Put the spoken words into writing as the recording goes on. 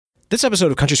This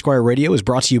episode of Country Squire Radio is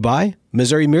brought to you by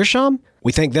Missouri Meerschaum.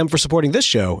 We thank them for supporting this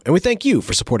show, and we thank you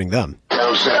for supporting them. You're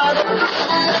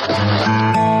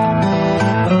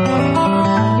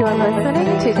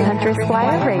listening to Country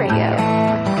Squire Radio.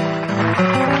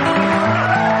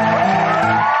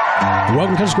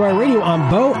 Welcome to Country Squire Radio.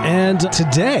 I'm Bo, and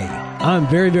today I'm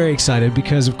very, very excited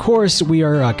because, of course, we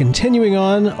are continuing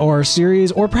on our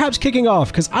series, or perhaps kicking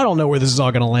off, because I don't know where this is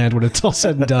all going to land when it's all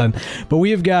said and done. But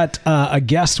we have got a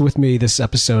guest with me this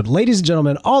episode. Ladies and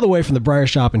gentlemen, all the way from the Briar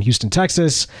Shop in Houston,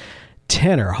 Texas,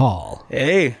 Tanner Hall.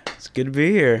 Hey, it's good to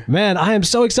be here. Man, I am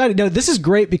so excited. No, this is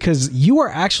great because you are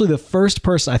actually the first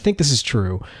person, I think this is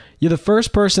true, you're the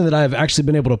first person that I've actually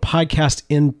been able to podcast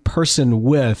in person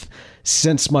with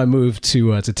since my move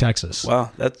to Texas.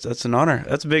 Wow, that's an honor.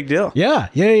 That's a big deal. Yeah.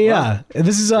 Wow.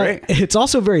 This is Great. It's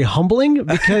also very humbling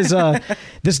because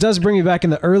this does bring me back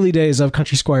in the early days of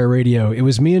Country Squire Radio. It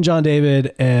was me and John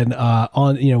David, and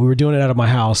we were doing it out of my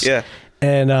house. Yeah.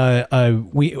 And I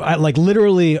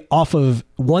literally off of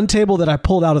one table that I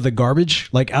pulled out of the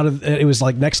garbage, it was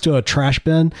like next to a trash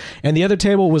bin, and the other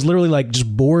table was literally like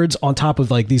just boards on top of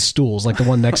like these stools, like the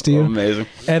one next to you. Amazing.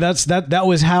 And that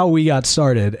was how we got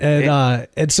started.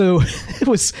 And so it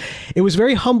was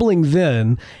very humbling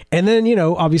then. And then,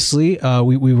 obviously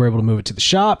we were able to move it to the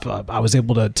shop. I was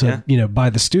able to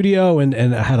buy the studio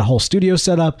and I had a whole studio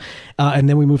set up. And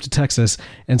then we moved to Texas.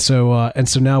 And so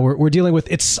now we're dealing with,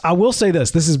 I will say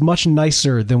this is much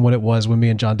nicer than what it was when me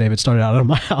and John David started out of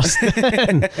my house.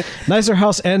 Nicer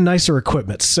house and nicer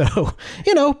equipment. So,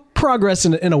 progress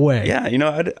in a way. Yeah,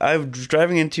 I was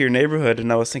driving into your neighborhood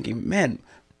and I was thinking, man,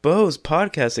 Bo's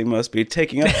podcasting must be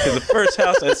taking up, because the first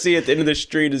house I see at the end of the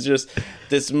street is just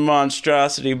this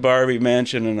monstrosity Barbie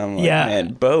mansion, and I'm like,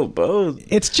 man, Bo,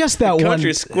 it's just that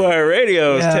Country Squire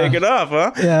Radio is taking off,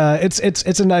 huh? Yeah,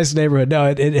 it's a nice neighborhood. No,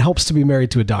 it helps to be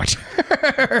married to a doctor.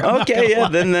 Okay, yeah,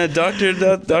 then the doctor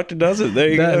does it. There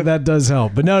you go. That does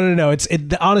help. But no.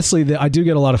 Honestly, I do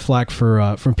get a lot of flack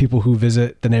from people who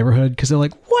visit the neighborhood because they're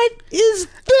like, "What is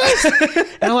this?"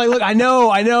 And I'm like, "Look, I know.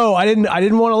 I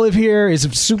didn't want to live here. It's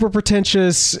super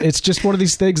pretentious. It's just one of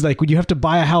these things like when you have to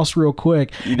buy a house real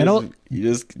quick." You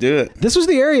just do it. This was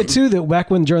the area too that back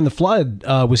when during the flood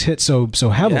was hit so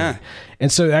heavily. Yeah.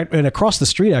 And so, and across the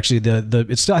street, actually,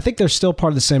 it's still, I think they're still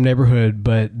part of the same neighborhood,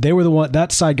 but they were the one,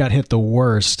 that side got hit the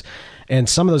worst. And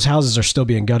some of those houses are still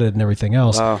being gutted and everything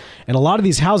else. Wow. And a lot of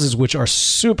these houses, which are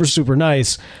super, super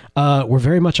nice, were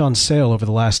very much on sale over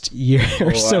the last year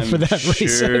or so for that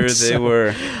reason. Sure they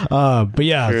were. But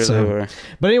yeah. Sure they were.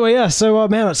 But anyway, yeah. So,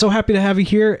 man, I'm so happy to have you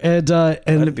here. And glad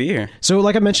to be here. So,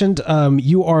 like I mentioned,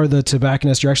 you are the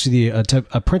tobacconist. You're actually the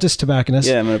apprentice tobacconist.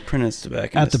 Yeah, I'm an apprentice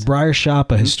tobacconist. At the Briar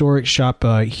Shop, a historic shop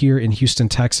here in Houston,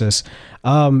 Texas.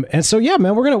 And so, yeah,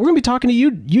 man, we're gonna be talking to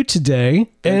you today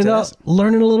and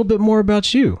learning a little bit more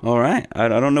about you. All right. I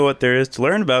don't know what there is to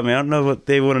learn about me. I don't know what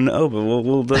they want to know,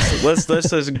 but let's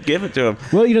just give it to them.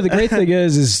 Well, the great thing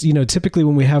is typically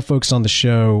when we have folks on the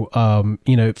show,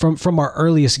 from our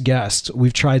earliest guests,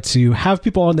 we've tried to have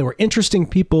people on that were interesting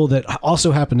people that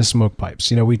also happen to smoke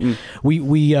pipes.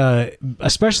 We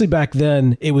especially back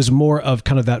then, it was more of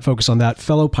kind of that focus on that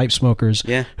fellow pipe smokers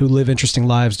who live interesting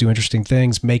lives, do interesting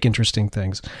things, make interesting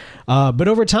things. But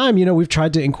over time, we've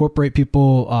tried to incorporate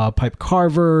people, pipe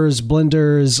carvers,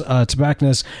 blenders,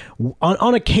 tobacconists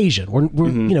on occasion.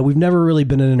 We've never really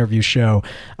been an interview show.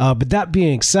 But that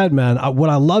being said, man, what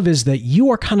I love is that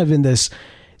you are kind of in this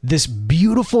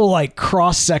beautiful like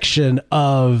cross section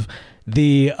of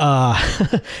the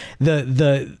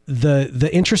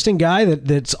interesting guy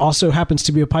that also happens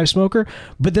to be a pipe smoker,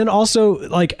 but then also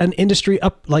like an industry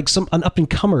an up and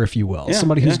comer, if you will,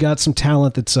 somebody who's got some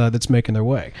talent that's making their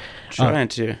way. Trying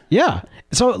to. Yeah.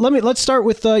 So let's start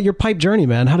with your pipe journey,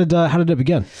 man. How did it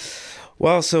begin?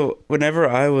 Well, so whenever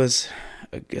I was,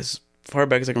 I guess, far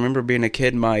back as I can remember being a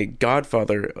kid, my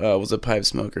godfather was a pipe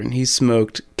smoker, and he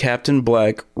smoked Captain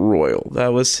Black Royal.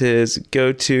 That was his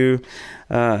go-to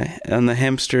on the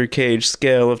hamster cage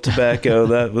scale of tobacco.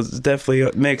 That was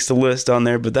definitely makes the list on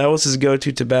there, but that was his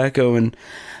go-to tobacco. And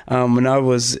when I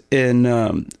was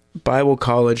in Bible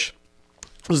college,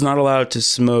 I was not allowed to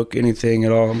smoke anything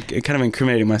at all. I'm kind of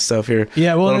incriminating myself here.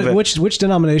 Yeah, well, which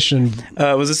denomination?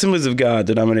 It was Assemblies of God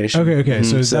denomination. Okay.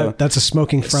 So that's a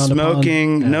smoking frowned upon?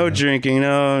 Smoking, no drinking,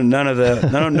 no none of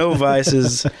that. No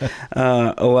vices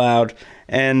allowed.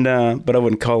 And but I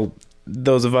wouldn't call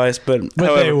those a vice, but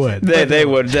however, they would. They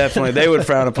would definitely. They would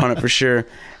frown upon it for sure.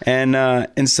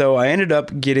 And so I ended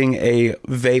up getting a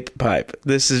vape pipe.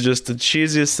 This is just the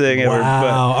cheesiest thing ever.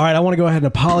 Wow. All right, I want to go ahead and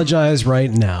apologize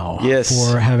right now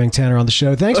for having Tanner on the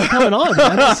show. Thanks for coming on,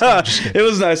 man. It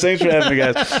was nice. Thanks for having me,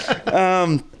 guys.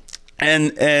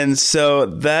 And so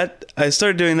that I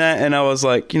started doing that, and I was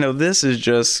like, this is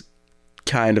just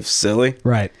kind of silly.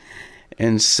 Right.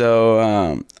 And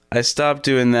so I stopped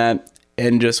doing that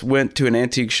and just went to an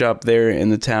antique shop there in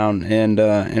the town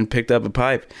and picked up a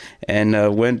pipe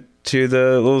and went to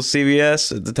the little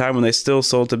CVS at the time when they still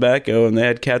sold tobacco, and they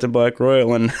had Captain Black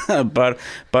Royal, and bought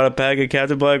a pack of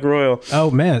Captain Black Royal.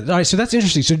 Oh man! All right, so that's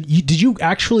interesting. So did you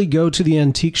actually go to the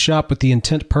antique shop with the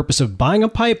intent purpose of buying a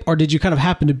pipe, or did you kind of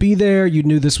happen to be there? You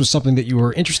knew this was something that you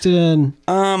were interested in.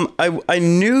 I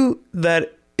knew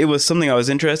that it was something I was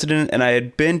interested in, and I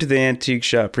had been to the antique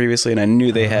shop previously, and I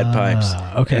knew they had pipes.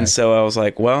 Okay. And so I was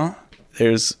like, well,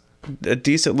 there's a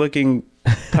decent looking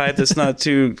pipe that's not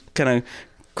too kind of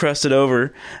crusted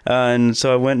over, and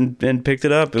so I went and picked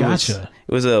it up. It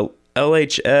was a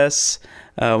LHS,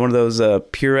 one of those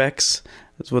Purex.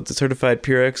 That's what the certified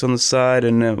Purex on the side,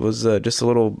 and it was just a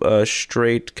little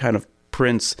straight kind of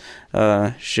Prince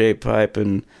shape pipe,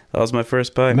 and that was my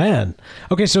first pipe. Man,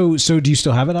 okay, so do you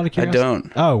still have it out of curiosity? I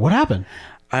don't. Oh, what happened?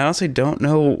 I honestly don't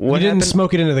know what happened. You didn't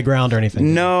smoke it into the ground or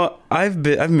anything? No, I've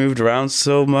moved around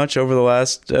so much over the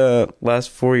last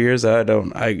 4 years.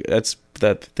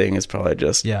 That thing is probably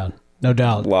just no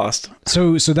doubt lost.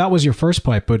 So that was your first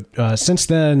pipe, but since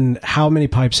then, how many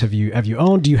pipes have you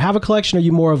owned? Do you have a collection? Are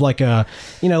you more of like a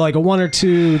one or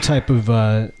two type of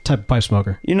pipe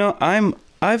smoker?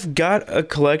 I've got a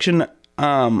collection.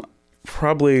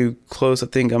 Probably close. I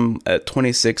think I'm at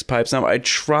 26 pipes now. I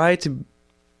try to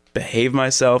behave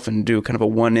myself and do kind of a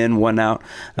one in, one out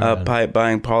pipe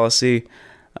buying policy,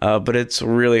 but it's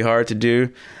really hard to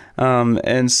do.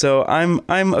 And so I'm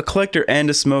a collector and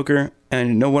a smoker,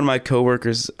 and one of my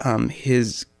coworkers,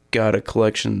 he's got a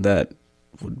collection that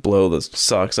would blow the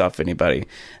socks off anybody,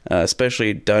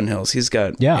 especially Dunhills. He's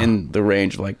got in the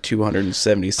range of like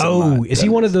 270 some. Oh, is he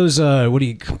one of those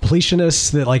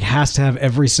completionists that like has to have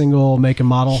every single make and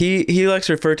model? He likes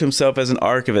to refer to himself as an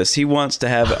archivist. He wants to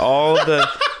have all the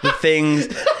things,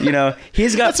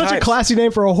 he's got. That's such a classy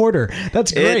name for a hoarder.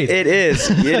 That's great. It is.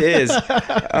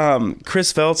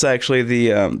 Chris Feltz, actually,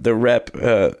 the rep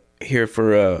here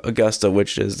for Augusta,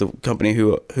 which is the company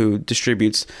who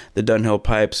distributes the Dunhill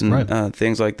pipes and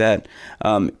things like that.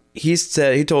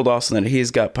 He told Austin that he's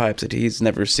got pipes that he's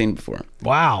never seen before.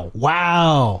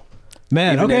 Wow.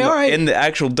 Man, Even okay, all right. In the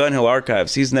actual Dunhill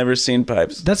archives, he's never seen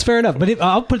pipes. That's fair enough. But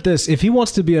I'll put this: if he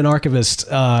wants to be an archivist,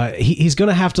 he's going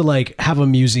to have to like have a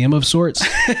museum of sorts,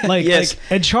 like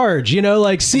and charge,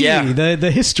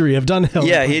 the history of Dunhill.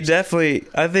 Yeah,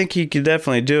 I think he could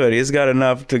definitely do it. He's got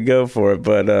enough to go for it,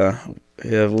 but well,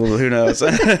 who knows?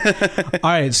 All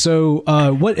right, so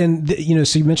what? And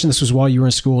so you mentioned this was while you were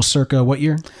in school. Circa what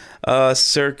year?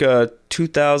 Circa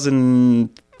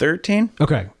 2013.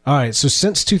 Okay. All right. So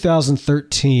since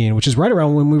 2013, which is right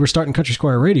around when we were starting Country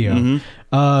Squire Radio.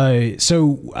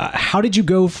 How did you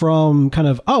go from kind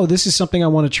of, this is something I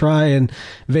want to try and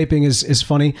vaping is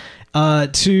funny,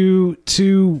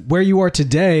 to where you are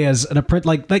today as an apprentice?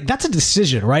 Like that's a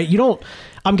decision, right?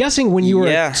 I'm guessing when you were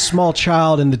a small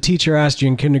child and the teacher asked you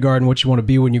in kindergarten what you want to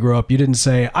be when you grow up, you didn't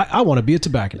say, I want to be a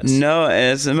tobacconist. No,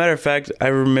 as a matter of fact, I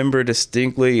remember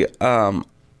distinctly,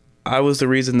 I was the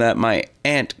reason that my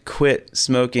aunt quit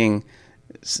smoking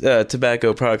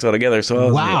tobacco products altogether.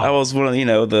 So I was one of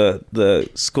the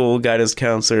school guidance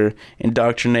counselor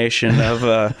indoctrination of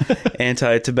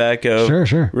anti-tobacco.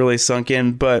 Sure. Really sunk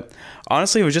in. But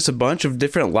honestly, it was just a bunch of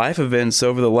different life events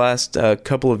over the last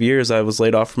couple of years. I was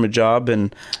laid off from a job,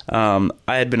 and I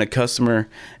had been a customer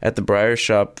at the Briar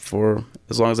Shop for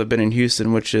as long as I've been in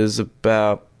Houston, which is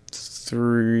about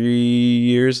 3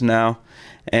 years now.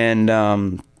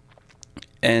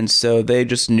 And so they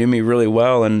just knew me really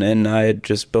well, and I had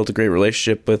just built a great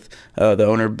relationship with the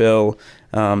owner, Bill,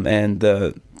 and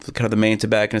the kind of the main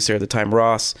tobacconist there at the time,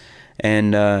 Ross.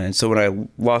 And so when I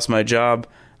lost my job,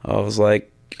 I was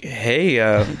like, hey,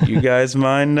 you guys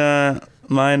mind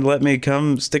let me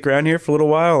come stick around here for a little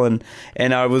while? And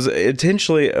I was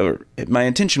my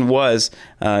intention was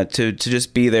to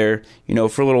just be there,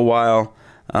 for a little while.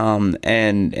 And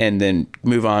then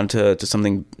move on to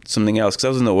something else, because I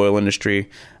was in the oil industry,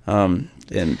 and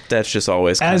that's just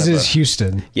always kind as is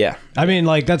Houston. Yeah, I mean,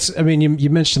 you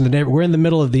mentioned the neighborhood. We're in the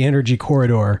middle of the energy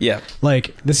corridor. Yeah, I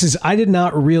did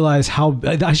not realize how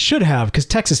I should have, because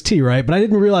Texas tea, right? But I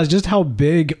didn't realize just how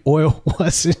big oil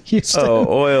was in Houston. Oh,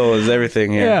 oil is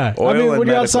everything here. Yeah, oil when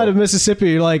you're outside of Mississippi,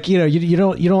 you're like, you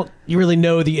don't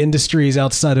know the industries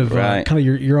outside of Right. kind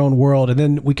of your own world. And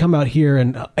then we come out here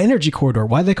and Energy Corridor.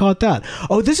 Why do they call it that?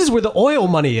 Oh, this is where the oil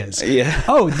money is. Yeah.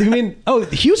 Oh, you mean,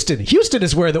 Houston. Houston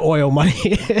is where the oil money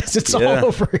is. It's Yeah. all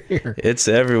over here. It's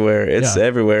everywhere. It's Yeah.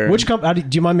 everywhere. Which company?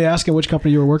 Do you mind me asking which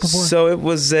company you were working for? So it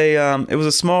was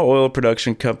a small oil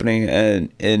production company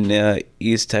in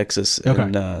East Texas, Okay.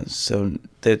 and so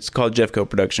it's called Jeffco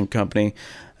Production Company,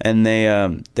 and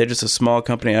they're just a small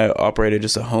company. I operated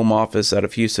just a home office out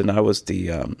of Houston. I was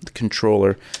the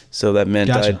controller, so that meant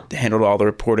Gotcha. I handled all the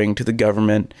reporting to the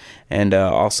government, and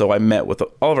also I met with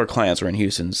all of our clients were in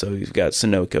Houston. So you've got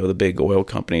Sunoco, the big oil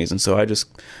companies, and so I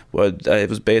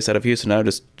was based out of Houston. I would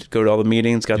just go to all the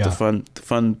meetings, got Yeah. the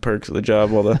fun perks of the job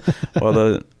while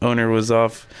the owner was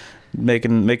off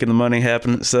making the money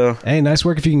happen. So Hey, nice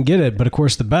work if you can get it. But of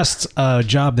course, the best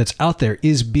job that's out there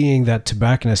is being that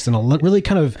tobacconist. And really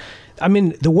kind of, I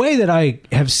mean, the way that I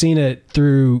have seen it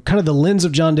through kind of the lens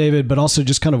of John David, but also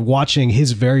just kind of watching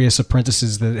his various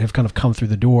apprentices that have kind of come through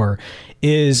the door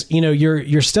is,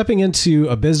 you're stepping into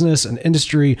a business, an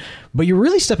industry, but you're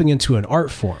really stepping into an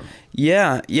art form.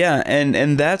 yeah,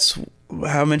 and that's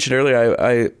how I mentioned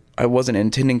earlier. I wasn't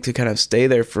intending to kind of stay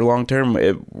there for long term.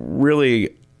 It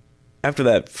really, after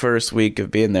that first week of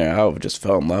being there, I just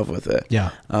fell in love with it. Yeah.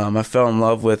 I fell in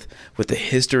love with the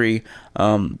history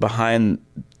behind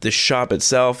the shop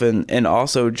itself, and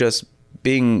also just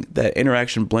being that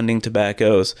interaction, blending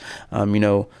tobaccos,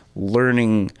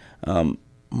 learning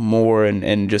more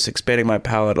and just expanding my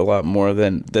palate a lot more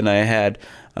than I had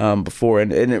before.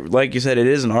 And it, like you said, it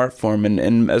is an art form.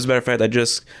 And as a matter of fact, I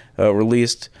just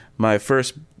released my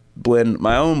first blend,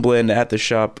 my own blend at the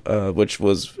shop, which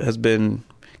has been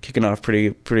kicking off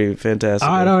pretty fantastic.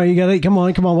 All right, you got it. Come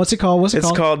on. What's it called?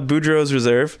 It's called Boudreaux's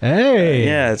Reserve. Hey.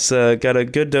 Yeah, it's got a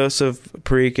good dose of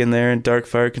Perique in there, and Dark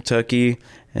Fire Kentucky,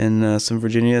 and some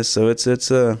Virginia. So it's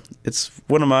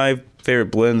one of my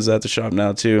favorite blends at the shop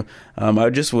now too. I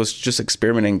was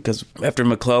experimenting because after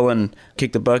McClellan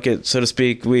kicked the bucket, so to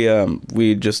speak,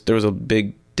 there was a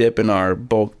big dip in our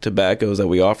bulk tobaccos that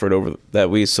we offered that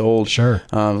we sold. Sure.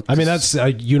 I mean, that's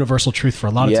a universal truth for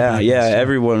a lot of tobaccos. Yeah.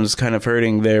 Everyone was kind of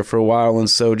hurting there for a while, and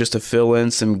so just to fill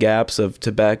in some gaps of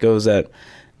tobaccos that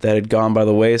had gone by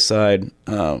the wayside,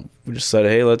 we just said,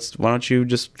 hey, why don't you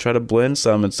just try to blend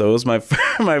some? And so it was my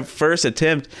first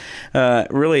attempt,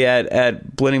 really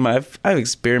at blending. I've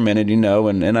experimented,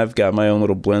 and I've got my own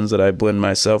little blends that I blend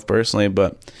myself personally,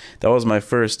 but that was my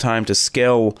first time to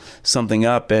scale something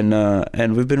up,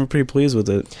 and we've been pretty pleased with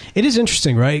it. It is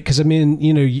interesting, right? Because I mean,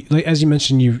 like, as you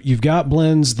mentioned, you've got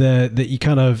blends that you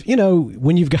kind of,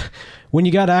 when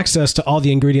you got access to all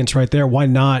the ingredients right there, why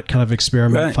not kind of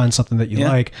experiment, Right. find something that you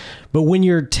like? But when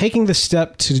you're taking the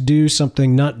step to do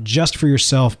something not just for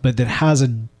yourself, but that has a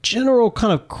general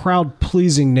kind of crowd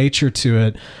pleasing nature to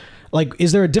it, like,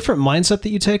 is there a different mindset that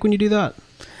you take when you do that?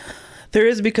 There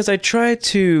is, because I try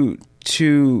to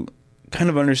kind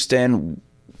of understand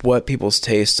what people's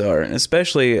tastes are, and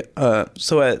especially at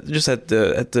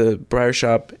the Briar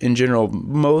Shop in general,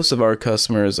 most of our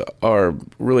customers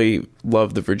really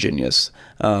love the Virginias,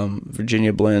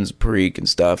 Virginia blends, Perique and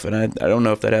stuff. And I don't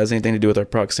know if that has anything to do with our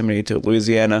proximity to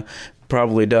Louisiana.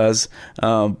 Probably does,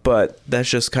 but that's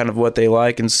just kind of what they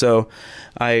like. And so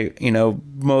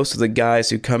most of the guys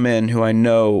who come in who I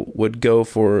know would go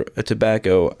for a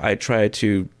tobacco, I try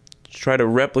to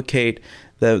replicate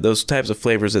those types of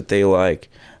flavors that they like.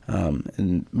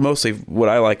 And mostly what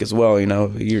I like as well.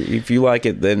 If you like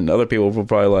it, then other people will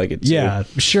probably like it too. Yeah,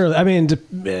 sure. I mean,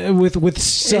 with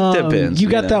some, It depends, you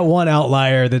got that one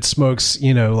outlier that smokes,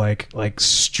 like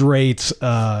straight.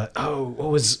 I've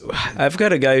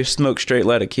got a guy who smokes straight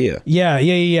Latakia.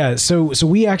 Yeah. So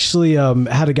we actually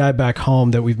had a guy back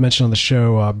home that we've mentioned on the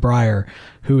show, Briar,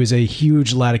 who is a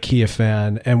huge Latakia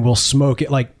fan and will smoke it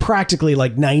like practically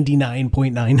like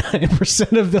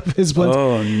 99.99% of his blends.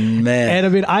 Oh man! And I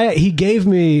mean, he gave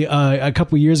me a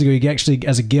couple of years ago. He actually,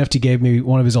 as a gift, he gave me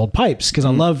one of his old pipes because I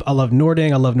love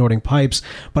Nording. I love Nording pipes,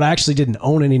 but I actually didn't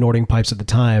own any Nording pipes at the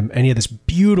time. And he had this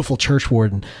beautiful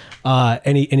Churchwarden, but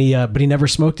he never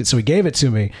smoked it, so he gave it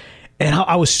to me. And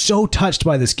I was so touched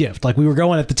by this gift. Like, we were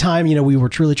going at the time, we were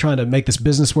truly trying to make this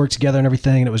business work together and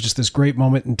everything. And it was just this great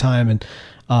moment in time. And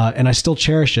I still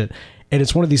cherish it. And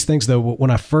it's one of these things, though,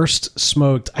 when I first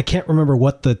smoked, I can't remember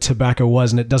what the tobacco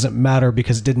was, and it doesn't matter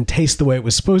because it didn't taste the way it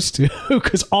was supposed to,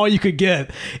 because all you could get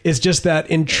is just that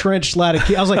entrenched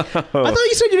Latakia. I was like, I thought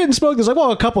you said you didn't smoke this. Like,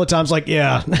 well, a couple of times, like,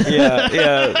 yeah.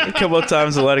 yeah. A couple of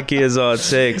times the Latakia is all it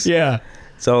takes. Yeah.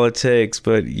 It's all it takes.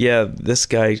 But yeah, this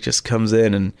guy just comes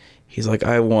in and he's like,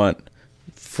 I want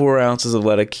 4 ounces of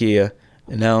Latakia,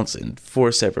 an ounce in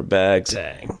 4 separate bags.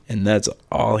 Dang. And that's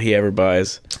all he ever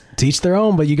buys. To each their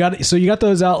own, but you got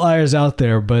those outliers out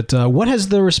there. But what has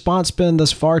the response been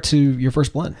thus far to your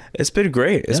first blend? It's been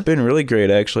great. It's been really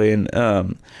great, actually. And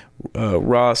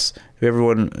Ross, who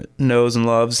everyone knows and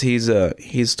loves, he's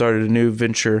started a new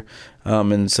venture,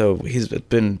 and so he's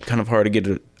been kind of hard to get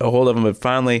a hold of him. But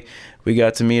finally, we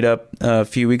got to meet up a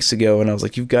few weeks ago, and I was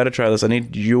like, "You've got to try this. I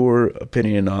need your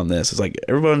opinion on this." It's like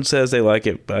everyone says they like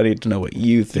it, but I need to know what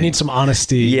you think. You need some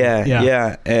honesty.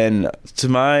 Yeah. And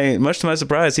much to my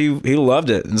surprise, he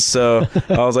loved it, and so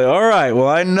I was like, "All right, well,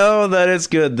 I know that it's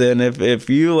good. Then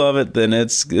if you love it, then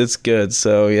it's good."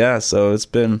 So yeah, so it's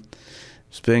been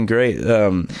great.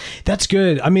 That's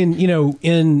good. I mean,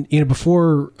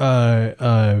 before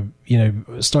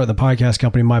starting the podcast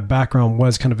company, my background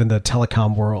was kind of in the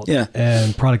telecom world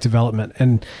and product development.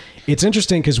 And it's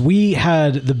interesting because we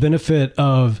had the benefit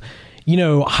of,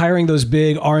 hiring those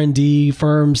big R&D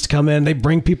firms to come in. They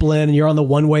bring people in and you're on the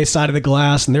one-way side of the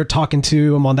glass and they're talking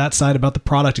to them on that side about the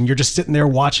product and you're just sitting there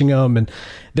watching them and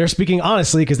they're speaking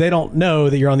honestly because they don't know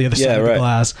that you're on the other side of the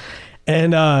glass.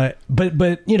 And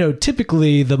but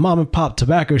typically the mom and pop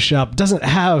tobacco shop doesn't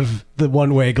have the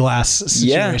one-way glass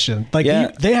situation.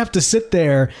 They have to sit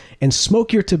there and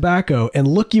smoke your tobacco and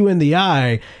look you in the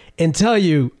eye and tell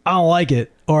you I don't like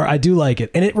it or I do like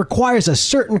it. And it requires a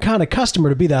certain kind of customer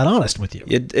to be that honest with you.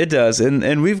 It does.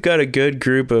 And we've got a good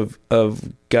group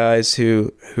of guys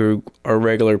who are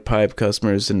regular pipe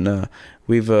customers, and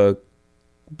we've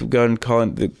begun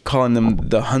calling them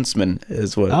the Huntsmen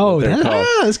is what they're called.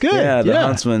 That's good. Yeah, the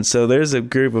Huntsmen. So there's a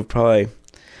group of probably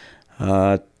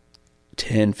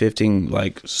 10, 15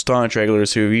 like staunch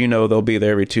regulars who they'll be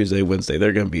there every Tuesday, Wednesday.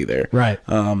 They're going to be there. Right.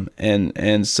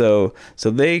 And so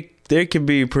they can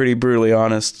be pretty brutally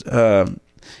honest.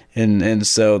 And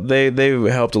so they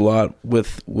helped a lot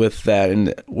with that.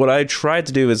 And what I tried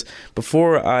to do is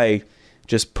before I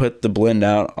just put the blend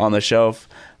out on the shelf,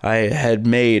 I had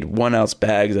made 1 ounce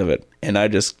bags of it, and I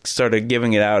just started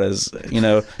giving it out as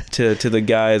to the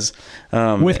guys.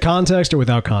 With context or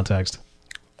without context?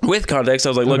 With context, I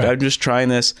was like, "Look, I'm just trying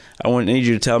this. I need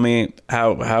you to tell me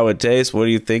how it tastes. What do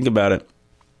you think about it?"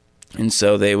 And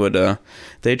so they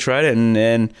tried it,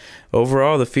 and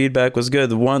overall the feedback was good.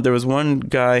 There was one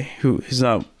guy he's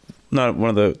not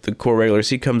one of the core regulars.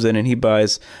 He comes in and he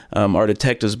buys our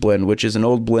Detectives blend, which is an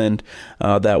old blend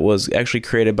that was actually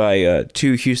created by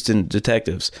 2 Houston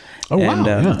detectives. Oh,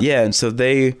 wow. And so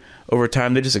they, over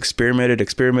time, they just experimented,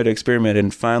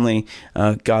 and finally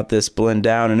got this blend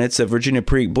down. And it's a Virginia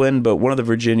Creek blend, but one of the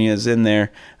Virginias in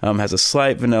there has a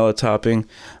slight vanilla topping.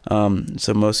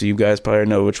 So most of you guys probably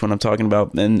know which one I'm talking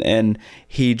about. And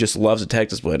he just loves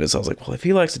Detectives blend. And so I was like, well, if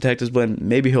he likes Detectives blend,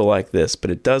 maybe he'll like this.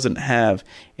 But it doesn't have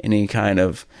any kind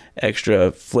of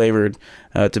extra flavored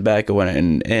tobacco in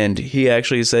it, and he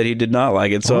actually said he did not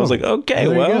like it. So I was like, okay,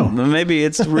 well, maybe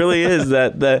it's really is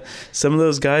that some of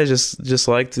those guys just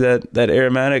liked that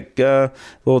aromatic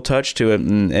little touch to it,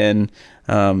 and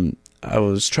I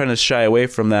was trying to shy away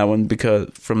from that one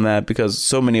because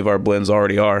so many of our blends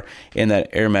already are in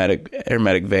that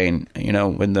aromatic vein.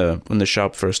 When the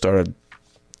shop first started.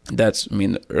 That's,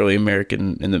 the early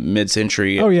American in the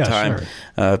mid-century time.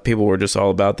 Sure. People were just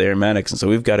all about the aromatics. And so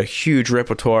we've got a huge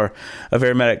repertoire of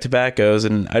aromatic tobaccos,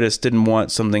 and I just didn't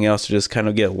want something else to just kind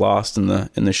of get lost in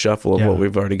the shuffle of what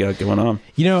we've already got going on.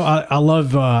 I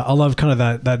love kind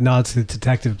of that nod to the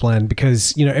Detective blend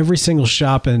because, every single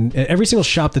shop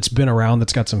that's been around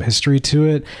that's got some history to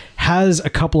it has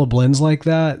a couple of blends like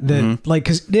that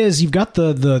because it is, you've got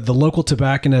the local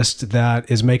tobacconist that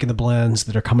is making the blends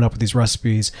that are coming up with these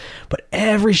recipes. But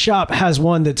every shop has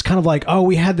one that's kind of like, oh,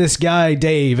 we had this guy,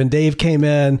 Dave, and Dave came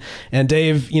in and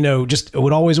Dave, just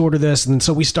would always order this. And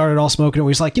so we started all smoking it. We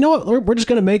was like, you know what, we're just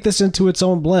going to make this into its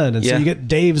own blend. And so you get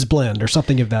Dave's blend or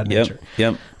something of that nature.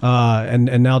 Yep.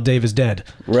 And now Dave is dead.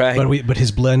 Right. But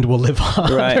his blend will live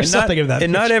on. Right. Or something of that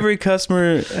nature. Not every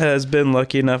customer has been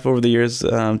lucky enough over the years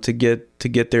to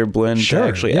get their blend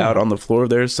out on the floor.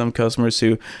 There's some customers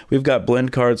who we've got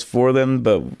blend cards for them,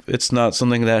 but it's not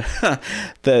something that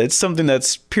it's something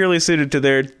that's purely suited to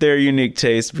their unique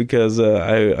taste because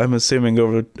I'm assuming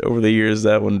over the years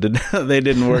that one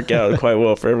didn't work out quite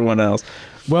well for everyone else.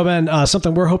 Well, man,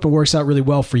 something we're hoping works out really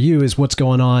well for you is what's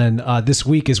going on this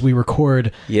week as we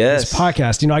record this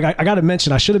podcast. I got to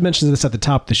mention, I should have mentioned this at the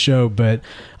top of the show, but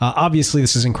obviously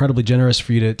this is incredibly generous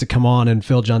for you to come on and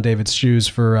fill John David's shoes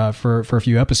for a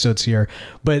few episodes here.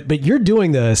 But you're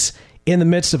doing this in the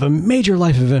midst of a major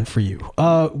life event for you.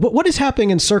 What is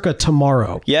happening in Circa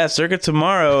tomorrow? Yeah, Circa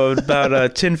tomorrow, about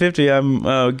 10:50, I'm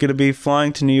going to be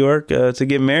flying to New York to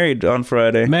get married on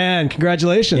Friday. Man,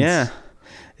 congratulations. Yeah.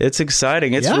 It's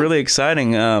exciting. It's really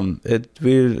exciting.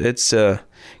 It's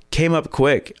came up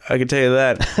quick. I can tell you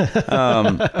that.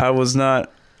 I was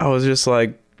just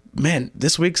like, man,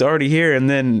 this week's already here, and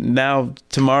then now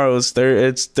tomorrow's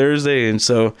it's Thursday, and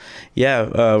so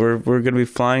we're gonna be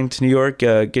flying to New York,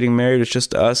 getting married. It's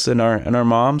just us and our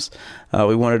moms.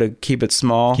 We wanted to keep it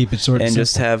small, keep it sort of and simple.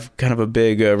 just have kind of a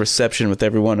big reception with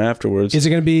everyone afterwards. Is it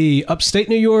going to be upstate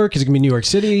New York? Is it going to be New York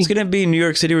City? It's gonna be New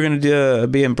York City. We're gonna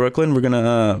be in Brooklyn. We're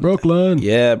gonna Brooklyn.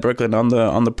 Yeah, Brooklyn on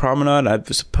the promenade. I'm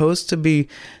supposed to be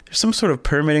there's some sort of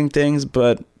permitting things,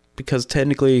 but because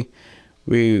technically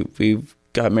we've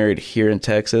got married here in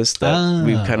Texas, that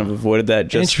we've kind of avoided that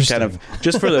just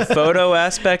for the photo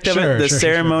aspect of it. The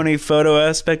ceremony photo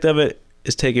aspect of it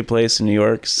is taking place in New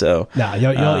York. So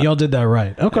y'all did that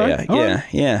right. Okay.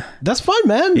 Yeah. That's fine,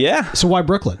 man. Yeah. So why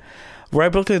Brooklyn? Right,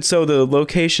 Brooklyn. So the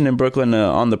location in Brooklyn,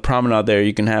 on the promenade there,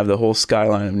 you can have the whole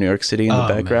skyline of New York City in the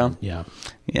background. Man.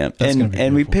 Yeah. That's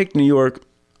And we picked New York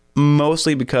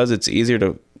mostly because it's easier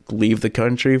to leave the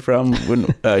country from.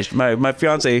 When my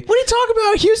fiance, what are you talking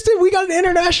about? Houston, we got an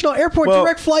international airport,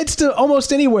 direct flights to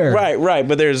almost anywhere. Right,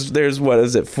 but there's what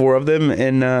is it, 4 of them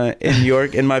in New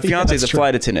York, and my fiance is a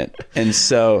flight attendant, and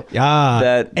so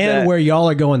where y'all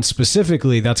are going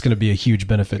specifically, that's going to be a huge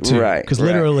benefit too, right? Because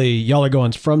literally y'all are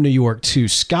going from New York to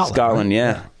Scotland. Right?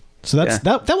 Yeah. So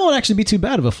that won't actually be too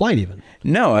bad of a flight even.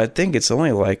 No, I think it's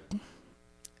only like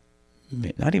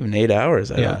not even 8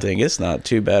 hours. I don't think it's not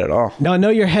too bad at all. Now I know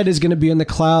your head is going to be in the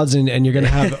clouds and you're going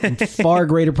to have far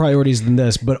greater priorities than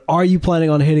this, but are you planning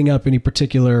on hitting up any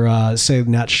particular, say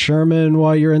Nat Sherman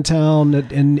while you're in town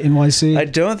in NYC? I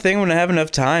don't think I'm going to have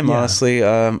enough time, honestly.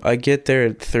 I get there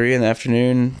at 3 in the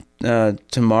afternoon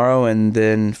tomorrow, and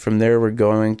then from there we're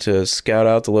going to scout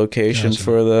out the locations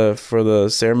for the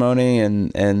ceremony,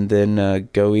 and then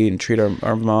go eat and treat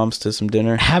our moms to some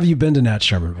dinner. Have you been to Nat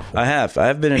Sherman before? I have been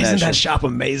in Nat Sherman. Isn't that shop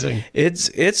amazing?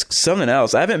 It's something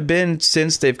else. I haven't been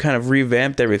since they've kind of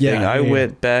revamped everything. I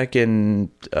went back in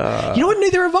you know what,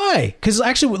 neither have I, because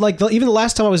actually even the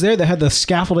last time I was there, they had the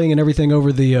scaffolding and everything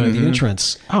over the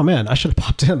entrance. Oh man, I should have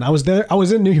popped in. I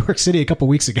was in New York City a couple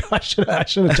weeks ago. I should have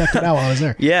checked it out while I was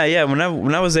there. Yeah.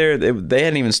 When I was there, they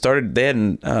hadn't even started. They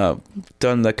hadn't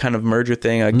done the kind of merger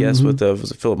thing, I guess, with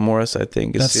was it Philip Morris, I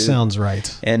think. That sounds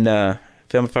right. And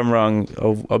if I'm wrong,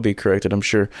 I'll be corrected, I'm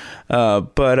sure.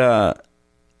 But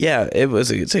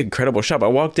it's an incredible shop. I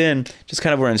walked in just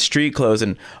kind of wearing street clothes,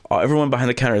 and everyone behind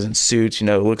the counter is in suits.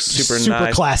 Looks super nice,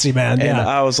 super classy, man. And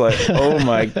I was like, oh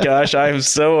my gosh, I am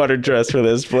so underdressed for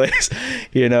this place.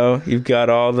 You've got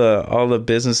all the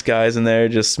business guys in there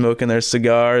just smoking their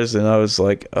cigars, and I was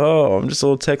like, oh, I'm just a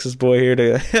little Texas boy here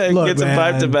to get some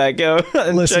pipe tobacco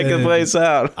and check the place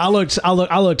out. I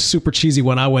looked super cheesy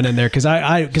when I went in there because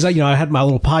I had my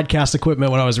little podcast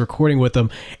equipment when I was recording with them,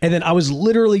 and then I was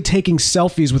literally taking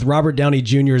selfies with Robert Downey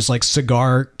Jr.'s like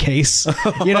cigar case.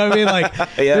 You know what I mean?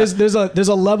 Like there's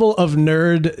a level of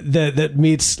nerd that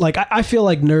meets, like, I feel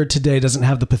like nerd today doesn't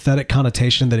have the pathetic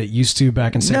connotation that it used to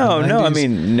back in the 90s. No, I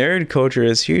mean, nerd culture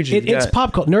is huge. It's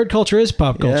pop culture. Nerd culture is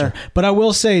pop culture. But I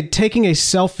will say, taking a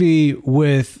selfie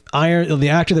with the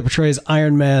actor that portrays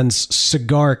Iron Man's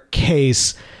cigar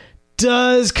case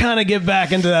does kind of get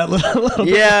back into that little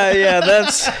bit. Yeah,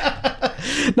 that's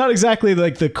not exactly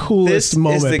like the coolest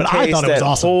moment, but I thought it was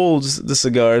awesome. Holds the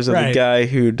cigars of the guy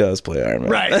who does play Iron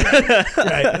Man.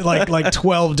 Right. Like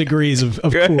 12 degrees of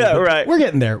cool. Right. We're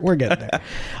getting there.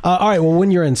 All right. Well,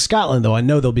 when you're in Scotland, though, I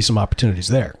know there'll be some opportunities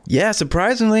there. Yeah,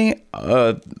 surprisingly,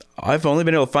 I've only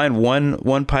been able to find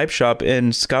one pipe shop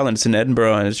in Scotland. It's in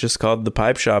Edinburgh, and it's just called The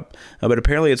Pipe Shop. But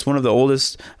apparently it's one of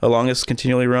the longest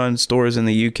continually run stores in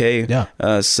the UK.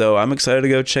 Yeah. So I'm excited to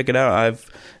go check it out. I've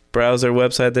browsed their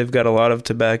website. They've got a lot of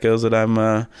tobaccos that I'm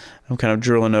kind of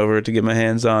drooling over to get my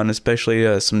hands on,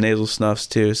 especially some nasal snuffs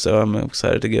too. So I'm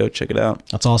excited to go check it out.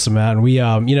 That's awesome, man. We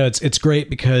it's great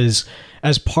because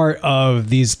as part of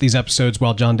these episodes,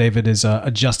 while John David is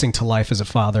adjusting to life as a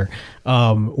father,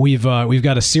 we've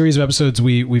got a series of episodes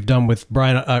we've done with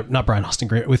Brian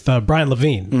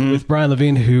Levine, with Brian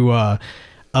Levine, who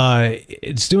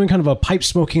it's doing kind of a pipe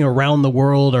smoking around the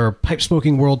world or pipe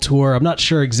smoking world tour. I'm not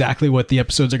sure exactly what the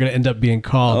episodes are going to end up being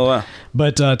called. Oh, wow.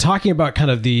 But talking about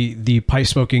kind of the pipe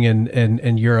smoking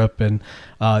in Europe and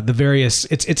the various,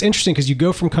 it's interesting because you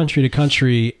go from country to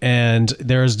country and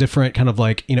there's different kind of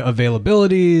like,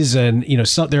 availabilities, and,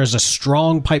 there's a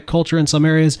strong pipe culture in some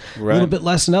areas, a little bit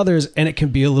less in others, and it can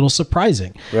be a little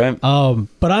surprising. Right.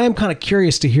 But I am kind of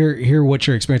curious to hear what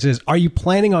your experience is. Are you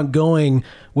planning on going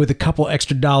with a couple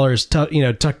extra dollars,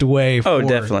 tucked away? Oh,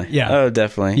 definitely. Yeah. Oh,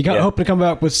 definitely. You got hoping to come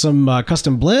back with some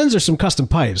custom blends or some custom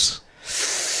pipes?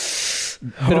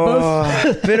 Bit of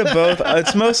both? Bit of both.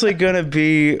 It's mostly gonna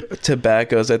be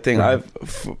tobaccos. I think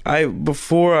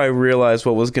before I realized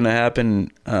what was gonna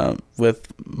happen with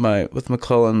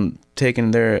McClellan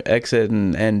taking their exit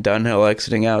and Dunhill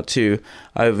exiting out too,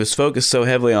 I was focused so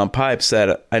heavily on pipes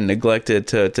that I neglected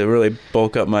to really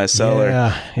bulk up my cellar.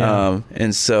 Yeah.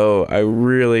 And so I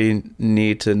really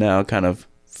need to now kind of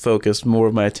focus more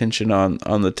of my attention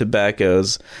on the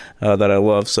tobaccos that I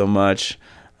love so much.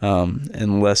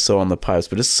 And less so on the pipes,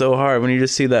 but it's so hard when you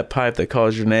just see that pipe that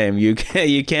calls your name. You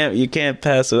can't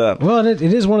pass it up. Well, it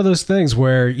is one of those things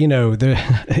where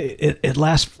it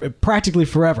lasts practically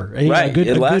forever. Right, a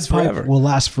good pipe forever. will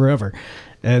last forever.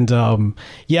 And I'm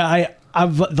trying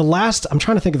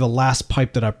to think of the last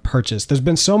pipe that I purchased. There's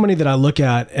been so many that I look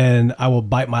at and I will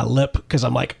bite my lip because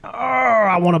I'm like,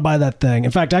 I want to buy that thing.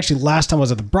 In fact, actually, last time I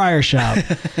was at the Briar Shop,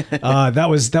 that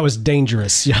was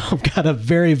dangerous. I've got a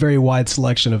very, very wide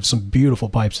selection of some beautiful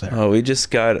pipes there. Oh, we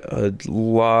just got a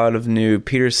lot of new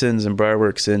Petersons and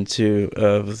Briarworks into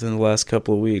within the last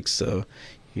couple of weeks. So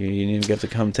you need to get to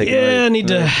come take. I need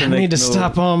to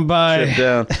stop on by. Trip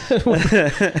down.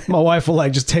 My wife will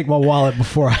just take my wallet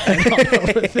before I head on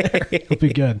over there. It'll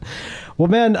be good. Well,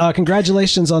 man,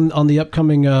 congratulations on the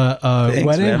upcoming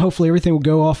wedding. Man. Hopefully everything will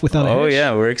go off without a hitch. Oh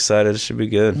yeah, we're excited. It should be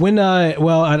good. When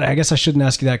I guess I shouldn't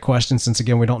ask you that question since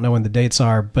again we don't know when the dates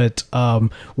are. But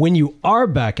when you are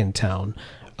back in town,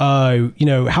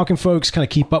 how can folks kind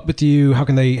of keep up with you? How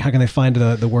can they find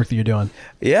the work that you're doing?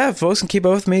 Yeah, folks can keep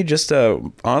up with me. Just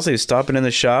honestly stopping in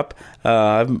the shop.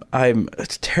 I'm a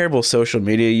terrible social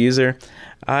media user.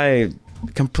 I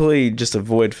completely just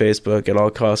avoid Facebook at all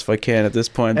costs if I can at this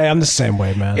point. Hey, I'm the same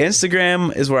way, man.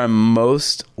 Instagram is where I'm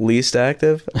least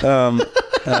active.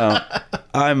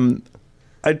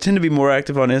 I tend to be more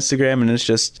active on Instagram, and it's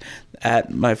just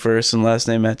at my first and last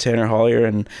name at Tanner Hollier,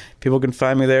 and people can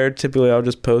find me there. Typically, I'll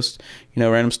just post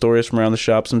random stories from around the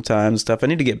shop sometimes, stuff. I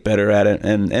need to get better at it,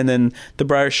 and then the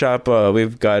Briar Shop,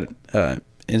 we've got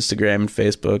Instagram and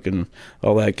Facebook and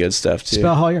all that good stuff too.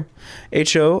 Spell Hollier?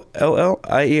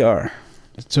 Hollier.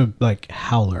 So like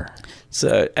howler. It's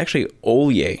actually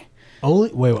Ollier.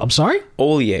 Wait, I'm sorry?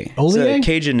 Ollier. It's a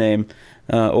Cajun name,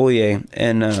 Ollier.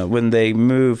 And when they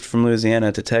moved from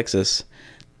Louisiana to Texas,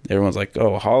 everyone's like,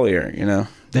 "Oh, Hollier,"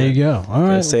 There you go. All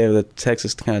right. They say the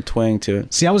Texas kind of twang to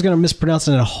it. See, I was going to mispronounce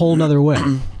it in a whole nother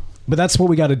way. But that's what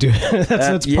we got to do.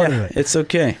 that's part of it. It's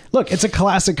okay. Look, it's a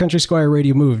classic Country Squire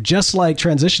radio move, just like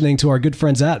transitioning to our good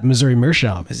friends at Missouri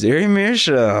Meerschaum. Missouri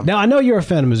Meerschaum. Now, I know you're a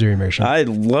fan of Missouri Meerschaum. I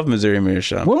love Missouri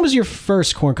Meerschaum. When was your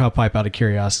first corncob pipe, out of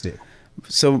curiosity?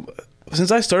 So,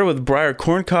 since I started with Briar,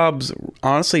 corncobs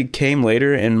honestly came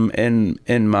later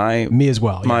in my me as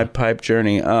well my pipe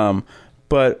journey.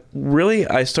 But really,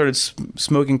 I started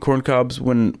smoking corncobs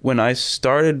when I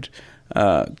started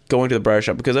going to the Briar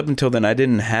Shop, because up until then I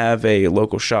didn't have a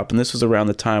local shop, and this was around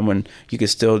the time when you could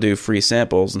still do free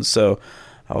samples. And so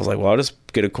I was like, well, I'll just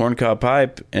get a corncob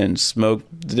pipe and smoke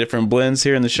the different blends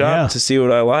here in the shop to see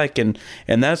what I like, and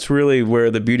that's really where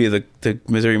the beauty of the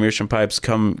Missouri Meerschaum pipes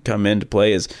come into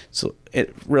play. Is so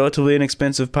it relatively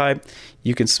inexpensive pipe.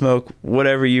 You can smoke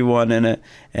whatever you want in it,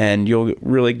 and you'll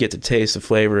really get to taste the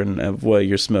flavor of what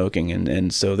you're smoking,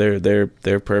 and so they're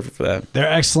perfect for that.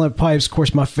 They're excellent pipes. Of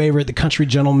course, my favorite, the Country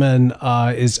Gentleman,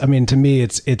 to me,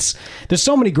 it's there's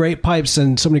so many great pipes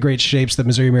and so many great shapes that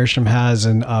Missouri Meerschaum has,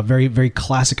 and very, very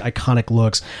classic, iconic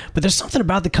looks. But there's something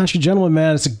about the Country Gentleman,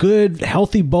 man. It's a good,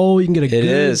 healthy bowl. You can get a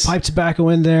good pipe tobacco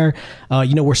in there.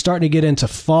 We're starting to get into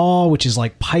fall, which is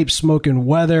like pipe smoking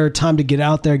weather. Time to get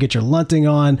out there, get your lunting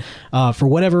on. For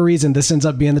whatever reason, this ends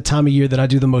up being the time of year that I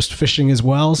do the most fishing as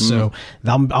well. So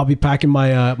I'll be packing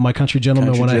my my Country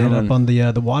Gentleman when I hit up on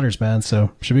the waters, man. So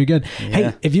should be good. Yeah.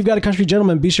 Hey, if you've got a Country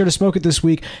Gentleman, be sure to smoke it this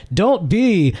week. Don't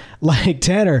be like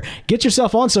Tanner. Get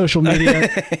yourself on social media.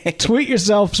 Tweet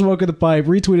yourself smoking the pipe.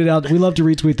 Retweet it out. We love to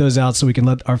retweet those out so we can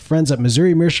let our friends at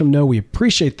Missouri Meerschaum know we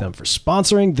appreciate them for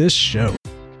sponsoring this show.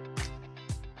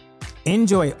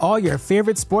 Enjoy all your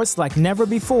favorite sports like never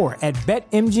before at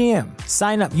BetMGM.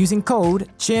 Sign up using code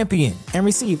CHAMPION and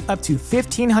receive up to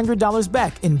 $1,500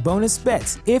 back in bonus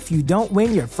bets if you don't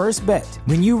win your first bet.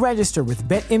 When you register with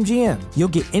BetMGM, you'll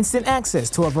get instant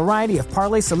access to a variety of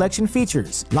parlay selection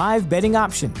features, live betting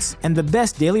options, and the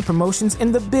best daily promotions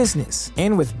in the business.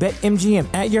 And with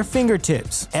BetMGM at your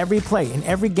fingertips, every play and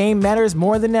every game matters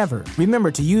more than ever. Remember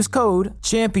to use code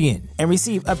CHAMPION and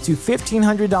receive up to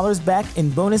 $1,500 back in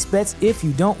bonus bets if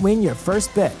you don't win your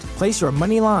first bet. Place your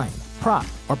money line, prop,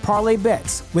 or parlay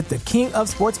bets with the king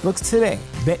of sportsbooks today.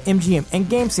 BetMGM and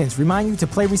GameSense remind you to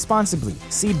play responsibly.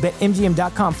 See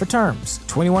BetMGM.com for terms.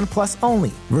 21 plus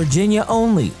only. Virginia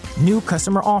only. New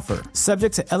customer offer.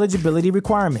 Subject to eligibility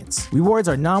requirements. Rewards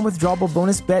are non-withdrawable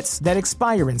bonus bets that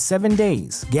expire in 7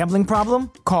 days. Gambling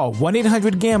problem? Call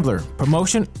 1-800-GAMBLER.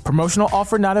 Promotional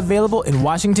offer not available in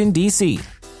Washington, D.C.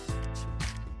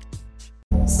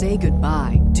 Say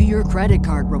goodbye to your credit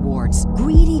card rewards.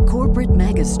 Greedy corporate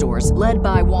mega stores, led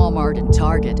by Walmart and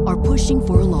Target, are pushing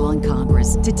for a law in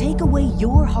Congress to take away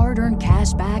your hard-earned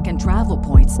cash back and travel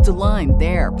points to line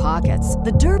their pockets.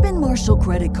 The Durbin-Marshall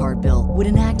credit card bill would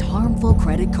enact harmful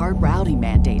credit card routing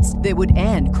mandates that would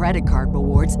end credit card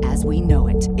rewards as we know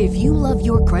it. If you love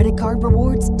your credit card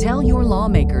rewards, tell your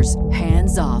lawmakers,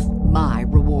 hands off my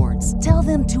rewards. Tell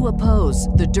them to oppose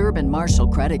the Durbin-Marshall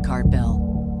credit card bill.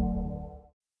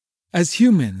 As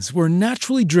humans, we're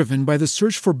naturally driven by the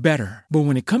search for better. But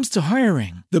when it comes to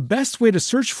hiring, the best way to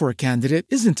search for a candidate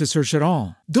isn't to search at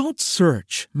all. Don't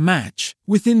search, match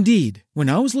with Indeed. When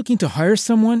I was looking to hire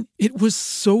someone, it was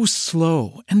so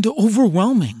slow and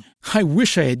overwhelming. I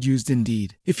wish I had used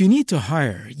Indeed. If you need to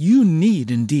hire, you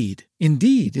need Indeed.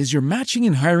 Indeed is your matching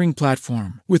and hiring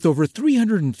platform with over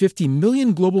 350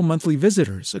 million global monthly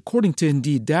visitors, according to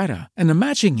Indeed data, and a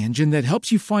matching engine that helps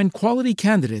you find quality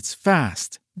candidates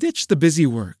fast. Ditch the busy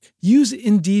work. Use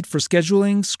Indeed for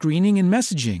scheduling, screening, and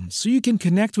messaging so you can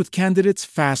connect with candidates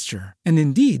faster. And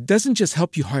Indeed doesn't just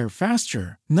help you hire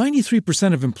faster.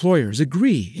 93% of employers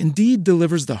agree Indeed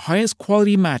delivers the highest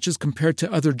quality matches compared to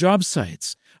other job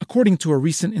sites, according to a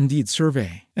recent Indeed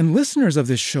survey. And listeners of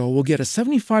this show will get a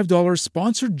 $75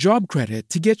 sponsored job credit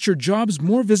to get your jobs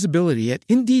more visibility at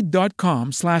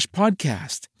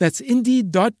Indeed.com/podcast. That's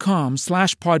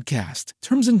Indeed.com/podcast.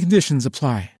 Terms and conditions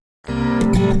apply.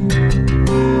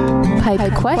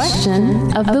 Pipe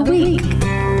question of the week.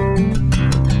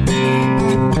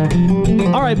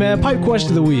 All right, man. Pipe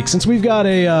question of the week. Since we've got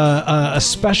a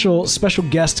special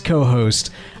guest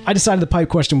co-host, I decided the pipe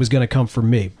question was going to come from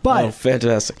me. But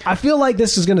fantastic! I feel like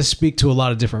this is going to speak to a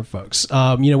lot of different folks.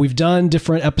 We've done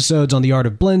different episodes on the art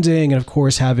of blending, and of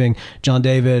course, having John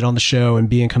David on the show and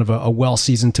being kind of a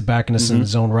well-seasoned tobacconist in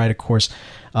his own right, of course,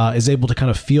 is able to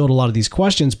kind of field a lot of these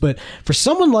questions. But for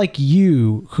someone like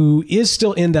you who is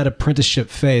still in that apprenticeship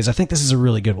phase, I think this is a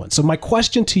really good one. So my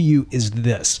question to you is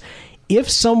this. If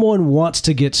someone wants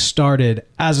to get started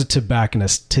as a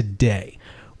tobacconist today,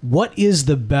 what is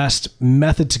the best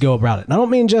method to go about it? And I don't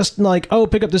mean just like, oh,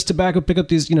 pick up this tobacco, pick up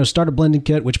these, start a blending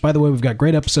kit, which by the way, we've got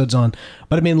great episodes on.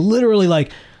 But I mean, literally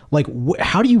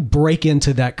how do you break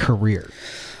into that career?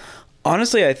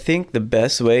 Honestly, I think the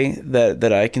best way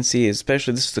that I can see,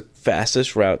 especially this is the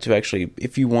fastest route to actually,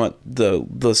 if you want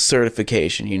the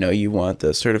certification, you want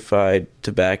the certified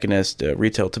tobacconist,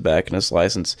 retail tobacconist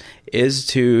license, is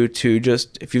to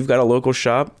just, if you've got a local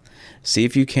shop, see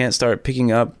if you can't start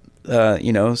picking up,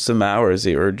 some hours,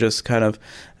 or just kind of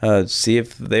see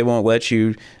if they won't let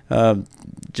you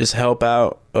just help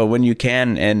out when you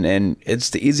can. And it's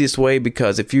the easiest way,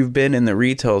 because if you've been in the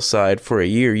retail side for a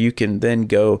year, you can then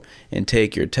go and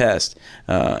take your test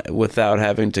without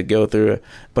having to go through a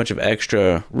bunch of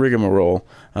extra rigmarole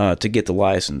to get the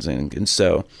license. And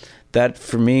so that,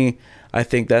 for me, I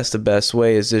think that's the best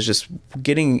way, is just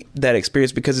getting that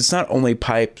experience, because it's not only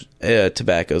pipe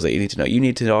tobaccos that you need to know. You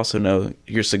need to also know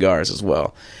your cigars as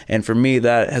well. And for me,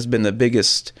 that has been the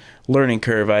biggest learning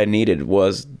curve I needed,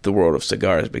 was the world of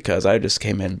cigars, because I just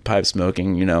came in pipe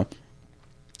smoking,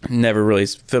 never really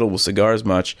fiddled with cigars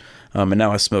much. And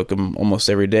now I smoke them almost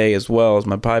every day as well as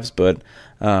my pipes. But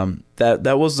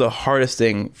that was the hardest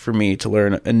thing for me to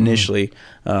learn initially,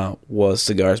 was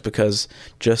cigars, because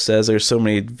just as there's so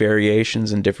many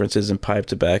variations and differences in pipe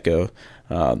tobacco,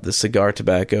 the cigar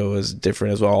tobacco is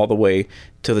different as well, all the way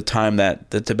to the time that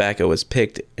the tobacco is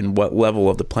picked and what level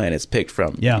of the plant it's picked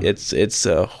from. Yeah. It's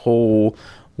a whole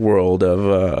world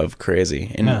of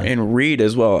crazy. And read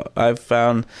as well. I've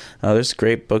found there's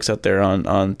great books out there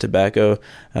on tobacco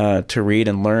to read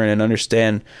and learn and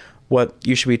understand what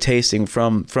you should be tasting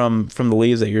from the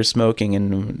leaves that you're smoking,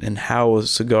 and how a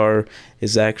cigar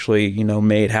is actually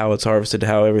made, how it's harvested,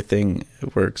 how everything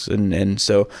works. And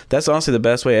so that's honestly the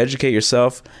best way. Educate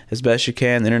yourself as best you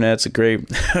can. The internet's a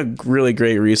really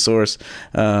great resource.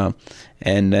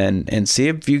 And see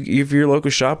if your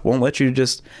local shop won't let you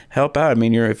just help out. I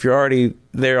mean, if you're already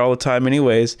there all the time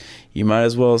anyways, you might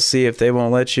as well see if they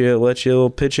won't let you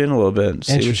pitch in a little bit and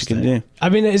see what you can do. I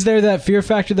mean, is there that fear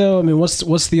factor though? I mean,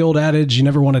 what's the old adage? You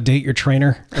never want to date your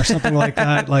trainer or something like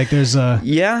that. Like there's a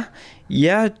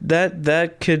Yeah,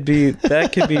 that could be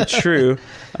true.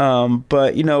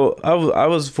 But you know, I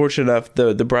was fortunate enough.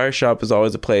 The Briar Shop is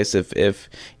always a place if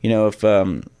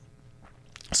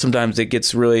sometimes it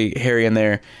gets really hairy in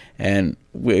there, and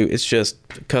it's just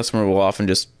the customer will often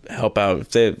just help out.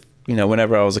 If they, you know,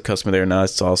 whenever I was a customer there and I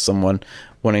saw someone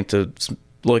wanting to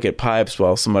look at pipes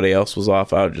while somebody else was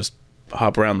off, I would just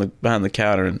hop around behind the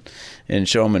counter and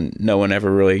show them, and no one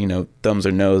ever really, you know, thumbs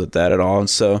their nose at that at all. And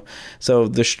so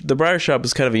the Briar Shop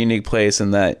is kind of a unique place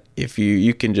in that if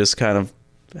you can just kind of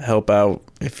help out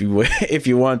if you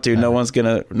want to. No one's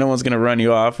gonna run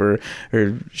you off or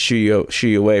shoo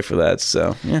you away for that.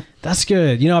 So yeah, that's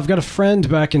good. You know, I've got a friend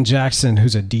back in Jackson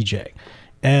who's a DJ,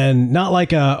 and not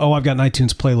like I've got an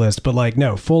iTunes playlist, but like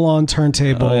no, full on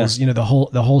turntables. You know,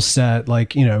 the whole set.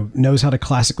 Like, you know, knows how to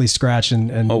classically scratch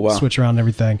and switch around and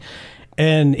everything.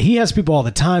 And he has people all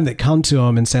the time that come to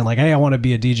him and saying like, hey, I want to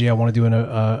be a DJ. I want to do an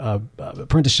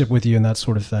apprenticeship with you and that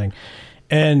sort of thing.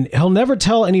 And he'll never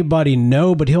tell anybody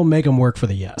no, but he'll make them work for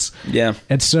the yes. Yeah.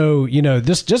 And so, you know,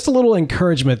 just a little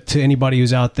encouragement to anybody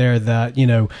who's out there that, you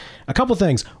know, a couple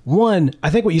things. One, I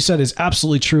think what you said is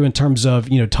absolutely true in terms of,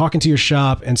 you know, talking to your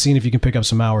shop and seeing if you can pick up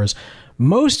some hours.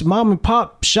 Most mom and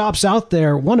pop shops out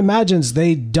there, one imagines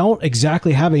they don't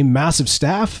exactly have a massive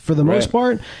staff for the most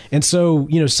part. And so,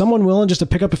 you know, someone willing just to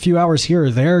pick up a few hours here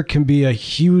or there can be a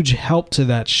huge help to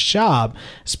that shop,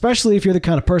 especially if you're the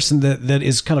kind of person that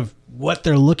is kind of what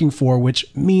they're looking for, which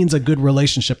means a good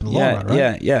relationship in the long run,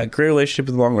 right? Yeah, great relationship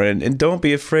in the long run, and don't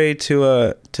be afraid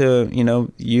to you know,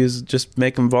 just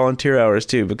make them volunteer hours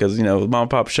too, because you know, mom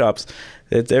and pop shops,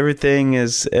 everything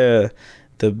is the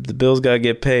bills gotta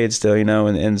get paid still, you know,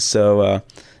 and so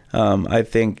I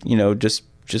think, you know, just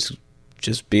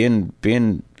being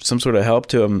some sort of help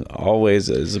to them always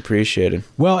is appreciated.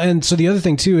 Well, and so the other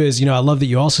thing too is, you know, I love that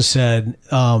you also said,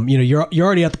 you know, you're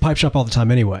already at the pipe shop all the time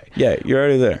anyway. Yeah, you're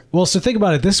already there. Well, so think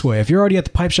about it this way. If you're already at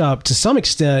the pipe shop, to some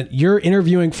extent, you're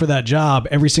interviewing for that job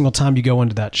every single time you go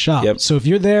into that shop. Yep. So if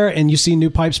you're there and you see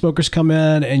new pipe smokers come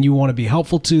in and you want to be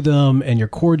helpful to them and you're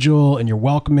cordial and you're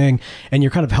welcoming and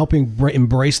you're kind of helping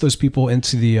embrace those people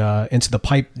into the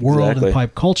pipe world and the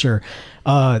pipe culture,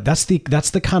 that's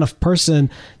the kind of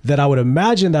person that I would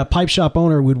imagine that pipe shop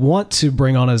owner would want to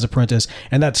bring on as apprentice,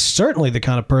 and that's certainly the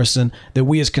kind of person that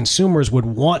we as consumers would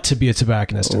want to be a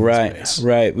tobacconist in this space.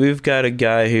 Right. We've got a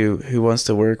guy who wants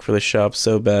to work for the shop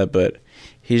so bad, but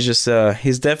he's just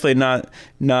he's definitely not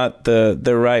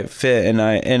the right fit, and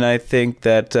I think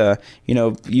that you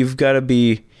know, you got to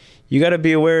be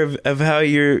aware of how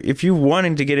if you're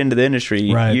wanting to get into the industry,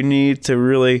 you need to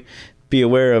really be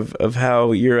aware of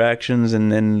how your actions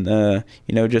and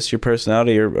you know, just your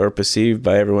personality are perceived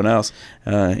by everyone else,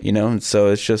 you know. And so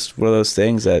it's just one of those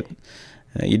things that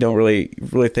you don't really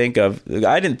think of.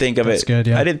 I didn't think of That's it. Good,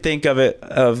 yeah. I didn't think of it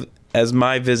as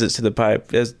my visits to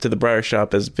the Briar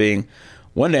Shop as being,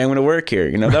 one day I'm going to work here.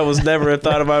 You know, that was never a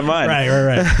thought of my mind.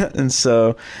 Right. And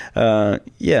so,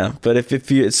 yeah. But if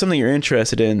it's something you're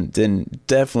interested in, then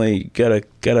definitely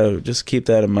gotta just keep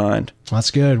that in mind.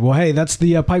 That's good. Well, hey, that's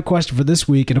the pipe question for this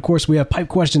week. And of course, we have pipe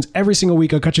questions every single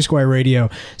week on Country Squire Radio.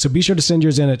 So be sure to send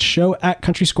yours in at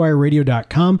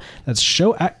show@countrysquireradio.com. That's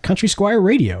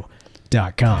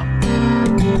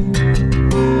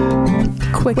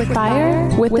show@countrysquireradio.com. Quick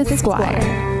fire with the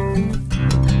Squire.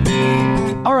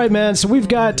 All right, man. So we've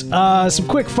got some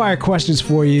quick fire questions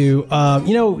for you.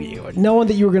 You know, knowing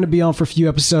that you were going to be on for a few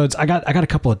episodes, I got a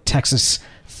couple of Texas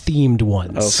themed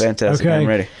ones. Oh, fantastic. Okay? I'm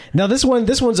ready. Now this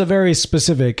one's a very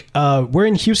specific. We're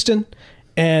in Houston,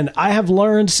 and I have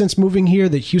learned since moving here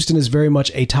that Houston is very much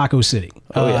a taco city.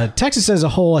 Texas as a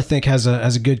whole, I think, has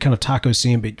a good kind of taco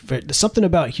scene, but something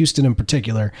about Houston in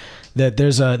particular, that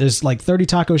there's like 30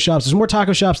 taco shops. There's more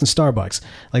taco shops than Starbucks.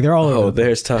 Like, they're all over.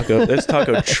 There's taco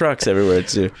trucks everywhere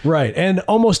too. Right, and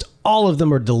almost all of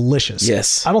them are delicious.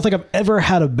 Yes. I don't think I've ever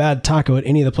had a bad taco at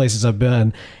any of the places I've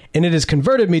been. And it has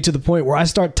converted me to the point where I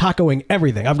start tacoing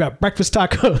everything. I've got breakfast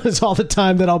tacos all the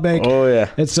time that I'll make. Oh, yeah.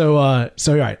 And so all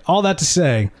right, all that to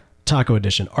say, taco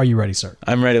edition. Are you ready, sir?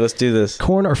 I'm ready. Let's do this.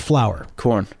 Corn or flour?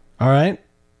 Corn. All right.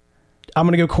 I'm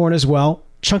going to go corn as well.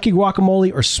 Chunky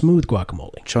guacamole or smooth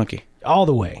guacamole? Chunky. All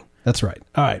the way. That's right.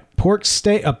 All right. Pork,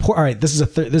 steak. All right. This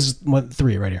is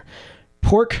three right here.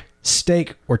 Pork,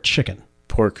 steak, or chicken?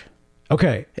 Pork.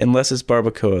 Okay. Unless it's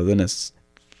barbacoa, then that's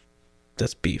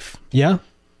beef. Yeah?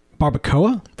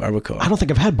 Barbacoa? Barbacoa. I don't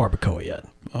think I've had barbacoa yet.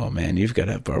 Oh, man, you've got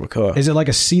to have barbacoa. Is it like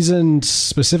a seasoned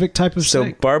specific type of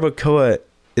steak? So barbacoa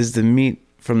is the meat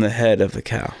from the head of the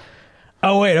cow.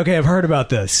 Oh, wait. Okay, I've heard about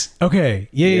this. Okay.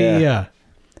 Yeah.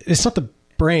 It's not the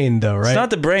brain though, right? It's not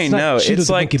the brain, no. It's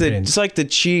like the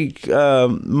cheek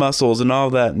muscles and all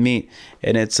that meat,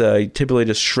 and it's typically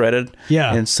just shredded.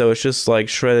 Yeah. And so it's just like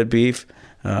shredded beef,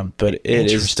 but it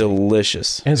is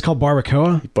delicious. And it's called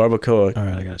barbacoa? Barbacoa. All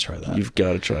right, I got to try that. You've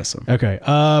got to try some. Okay.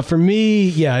 For me,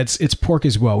 yeah, it's pork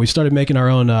as well. We started making our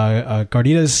own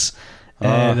carnitas.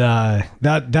 And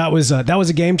that was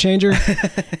a game changer.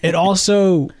 It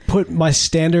also put my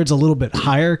standards a little bit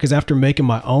higher because after making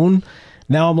my own,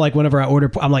 now I'm like, whenever I order,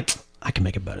 I'm like, I can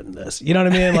make it better than this. You know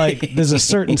what I mean? Like, there's a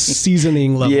certain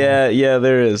seasoning level. Yeah,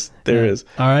 there is. There is.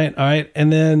 All right.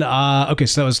 And then, okay,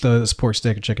 so that was the pork,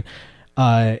 steak, and chicken.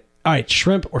 All right,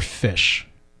 shrimp or fish?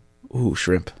 Ooh,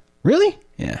 shrimp. Really?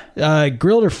 Yeah.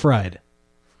 Grilled or fried?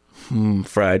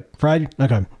 Fried. Fried?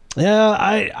 Okay. Yeah,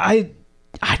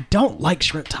 I don't like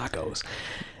shrimp tacos.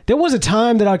 There was a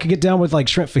time that I could get down with like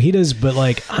shrimp fajitas, but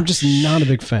like I'm just not a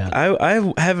big fan.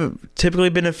 I haven't typically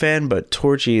been a fan, but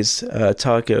Torchy's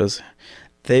tacos,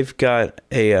 they've got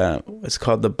it's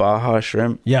called the Baja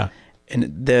shrimp. Yeah.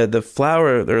 And the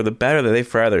flour or the batter that they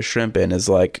fry their shrimp in is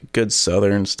like good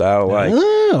Southern style, like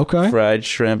okay. fried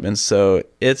shrimp, and so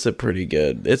it's a pretty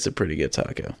good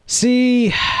taco.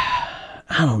 See,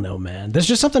 I don't know, man. There's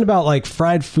just something about like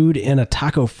fried food in a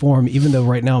taco form, even though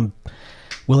right now I'm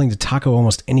willing to taco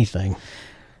almost anything.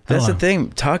 That's the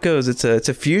thing. Tacos, it's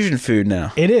a fusion food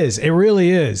now. It is. It really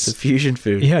is. It's a fusion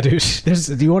food. Yeah, dude.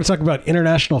 Do you want to talk about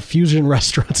international fusion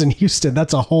restaurants in Houston?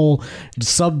 That's a whole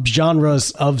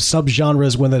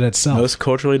subgenres within itself. Most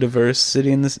culturally diverse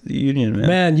city in the union, man.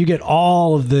 Man, you get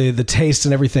all of the tastes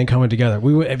and everything coming together.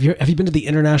 Have you been to the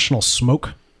International Smoke?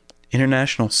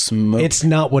 International Smoke. It's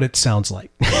not what it sounds like.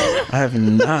 I have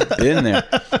not been there.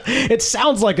 It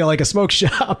sounds like a smoke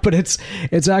shop, but it's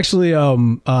actually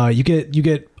you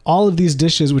get all of these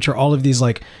dishes, which are all of these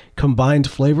like combined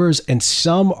flavors, and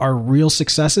some are real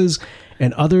successes,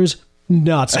 and others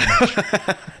not so much.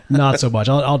 Not so much.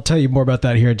 I'll tell you more about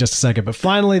that here in just a second. But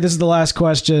finally, this is the last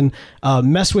question: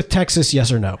 mess with Texas,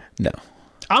 yes or no? No.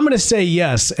 I'm going to say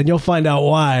yes, and you'll find out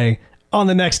why on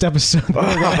the next episode that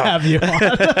we're going to have you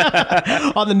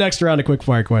on the next round of quick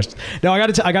fire questions. Now,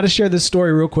 I got to share this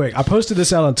story real quick. I posted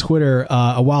this out on Twitter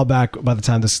a while back. By the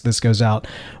time this goes out,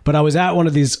 but I was at one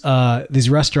of these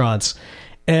restaurants,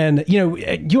 and you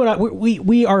and I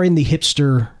we are in the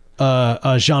hipster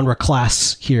genre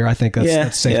class here. I think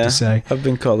that's safe to say. I've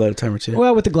been called that a time or two.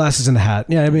 Well, with the glasses and the hat.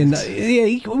 Yeah, I mean,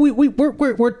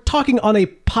 we're talking on a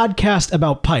podcast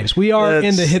about pipes. We are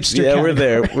in the hipster category. We're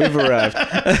there. We've arrived.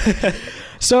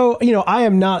 So, I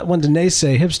am not one to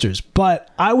naysay hipsters, but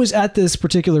I was at this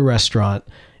particular restaurant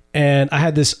and I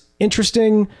had this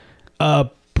interesting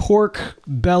pork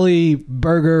belly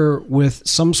burger with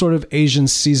some sort of Asian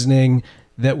seasoning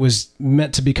that was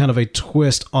meant to be kind of a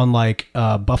twist on like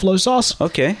buffalo sauce.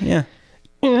 Okay, yeah.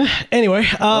 Anyway,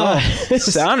 it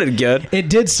sounded good. It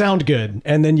did sound good,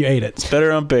 and then you ate it. It's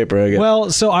better on paper, I guess.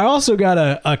 Well, so I also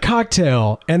got a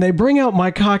cocktail, and they bring out my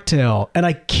cocktail, and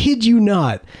I kid you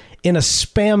not, in a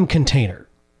Spam container.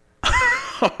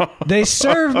 They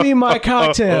served me my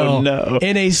cocktail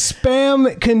in a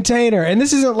Spam container. And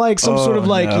this isn't like some sort of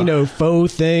like,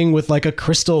 faux thing with like a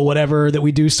crystal whatever that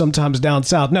we do sometimes down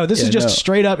south. No, this is just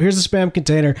straight up. Here's a Spam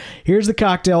container. Here's the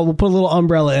cocktail. We'll put a little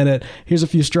umbrella in it. Here's a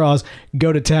few straws.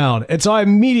 Go to town. And so I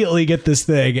immediately get this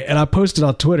thing and I post it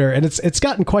on Twitter, and it's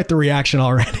gotten quite the reaction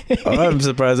already. I'm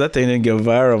surprised that thing didn't go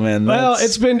viral, man. Well,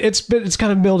 it's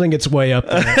kind of building its way up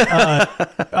there.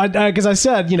 Because I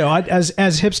said,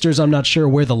 as hipsters, I'm not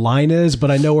sure where the line is, but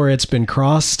I know where it's been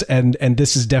crossed, and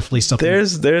this is definitely something.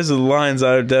 There's the lines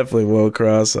I definitely will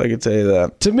cross. I can tell you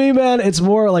that. To me, man, it's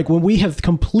more like when we have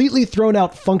completely thrown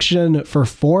out function for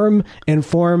form, and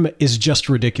form is just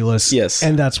ridiculous. Yes,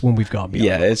 and that's when we've gone beyond.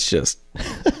 Yeah, it's just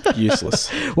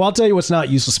useless. Well, I'll tell you what's not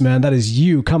useless, man. That is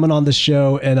you coming on the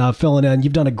show and filling in.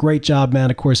 You've done a great job, man.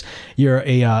 Of course, you're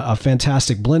a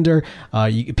fantastic blender.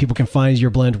 People can find your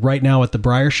blend right now at the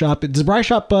Briar Shop. Is the Briar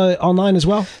Shop online as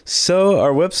well? So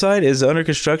our website is under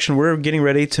construction. We're getting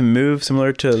ready to move,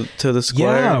 similar to the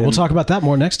Squire. Yeah, we'll talk about that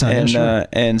more next time. And sure.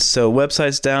 And so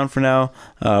website's down for now,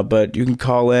 but you can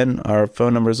call in. Our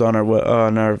phone number's on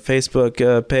our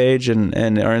Facebook page and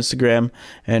our Instagram,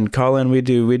 and call in. We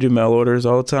do mail orders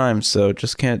all the time. So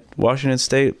just can't. Washington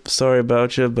State, sorry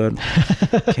about you, but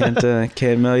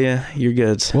can't mail you your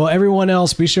goods. Well, everyone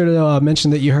else, be sure to mention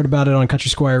that you heard about it on Country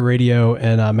Squire Radio.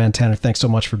 And man, Tanner, thanks so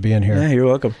much for being here. Yeah, you're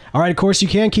welcome. All right, of course, you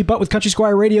can keep up with Country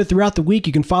Squire Radio throughout the week.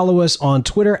 You can follow us on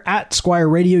Twitter at Squire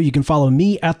Radio. You can follow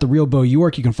me at The Real Bo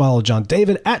York. You can follow John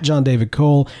David at John David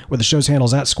Cole, where the show's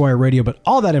handles at Squire Radio. But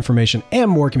all that information and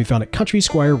more can be found at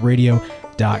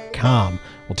countrysquireradio.com.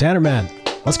 Well, Tanner, man,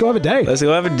 let's go have a day. Let's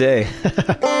go have a day.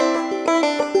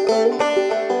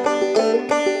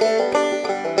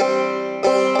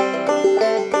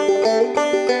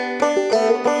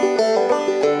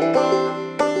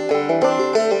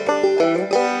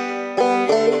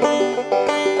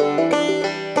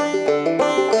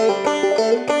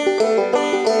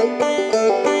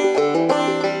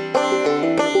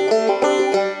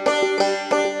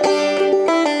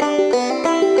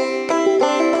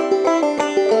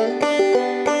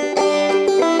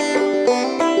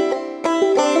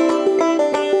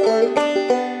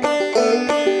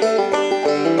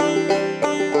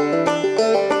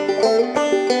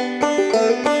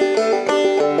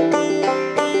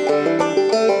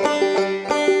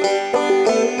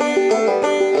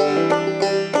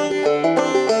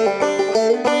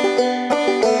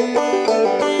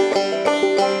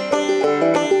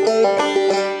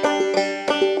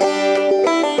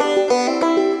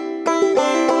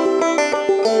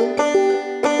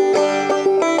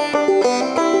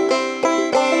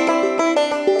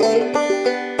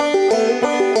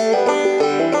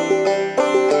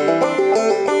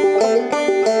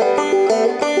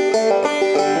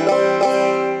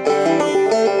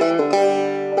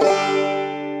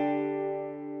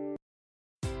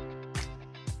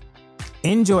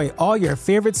 Enjoy all your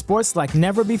favorite sports like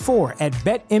never before at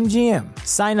BetMGM.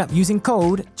 Sign up using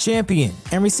code CHAMPION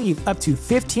and receive up to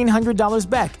 $1,500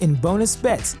 back in bonus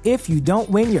bets if you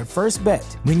don't win your first bet.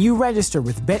 When you register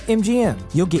with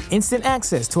BetMGM, you'll get instant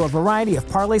access to a variety of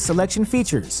parlay selection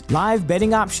features, live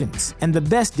betting options, and the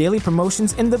best daily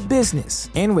promotions in the business.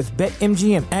 And with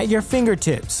BetMGM at your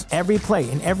fingertips, every play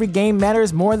and every game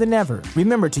matters more than ever.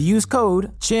 Remember to use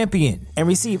code CHAMPION and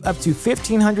receive up to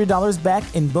 $1,500 back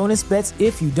in bonus bets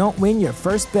if you don't win your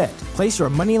first bet. Place your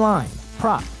money line,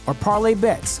 prop, or parlay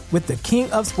bets with the king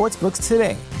of sportsbooks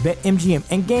today. BetMGM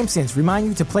and GameSense remind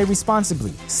you to play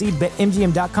responsibly. See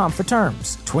BetMGM.com for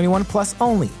terms. 21 plus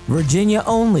only. Virginia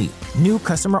only. New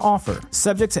customer offer.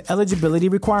 Subject to eligibility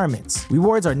requirements.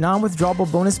 Rewards are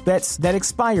non-withdrawable bonus bets that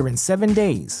expire in 7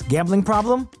 days. Gambling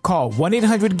problem? Call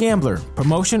 1-800-GAMBLER.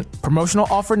 Promotional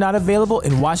offer not available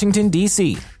in Washington,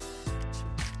 D.C.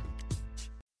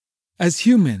 As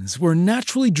humans, we're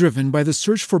naturally driven by the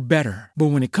search for better. But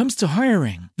when it comes to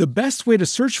hiring, the best way to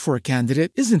search for a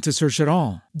candidate isn't to search at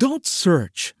all. Don't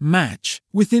search, match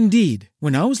with Indeed.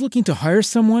 When I was looking to hire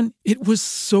someone, it was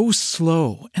so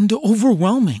slow and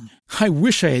overwhelming. I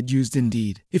wish I had used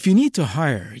Indeed. If you need to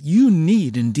hire, you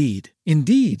need Indeed.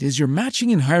 Indeed is your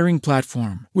matching and hiring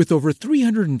platform with over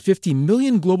 350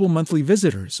 million global monthly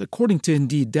visitors, according to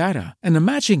Indeed data, and a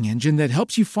matching engine that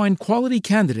helps you find quality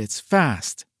candidates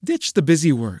fast. Ditch the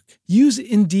busy work. Use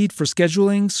Indeed for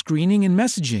scheduling, screening, and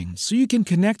messaging so you can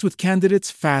connect with candidates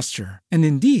faster. And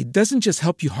Indeed doesn't just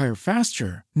help you hire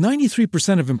faster.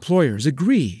 93% of employers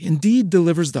agree Indeed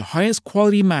delivers the highest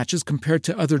quality matches compared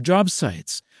to other job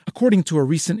sites, according to a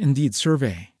recent Indeed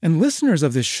survey. And listeners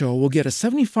of this show will get a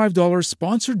 $75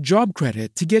 sponsored job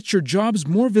credit to get your jobs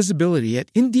more visibility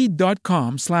at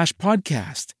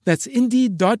Indeed.com/podcast. That's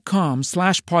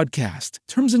Indeed.com/podcast.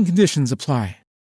 Terms and conditions apply.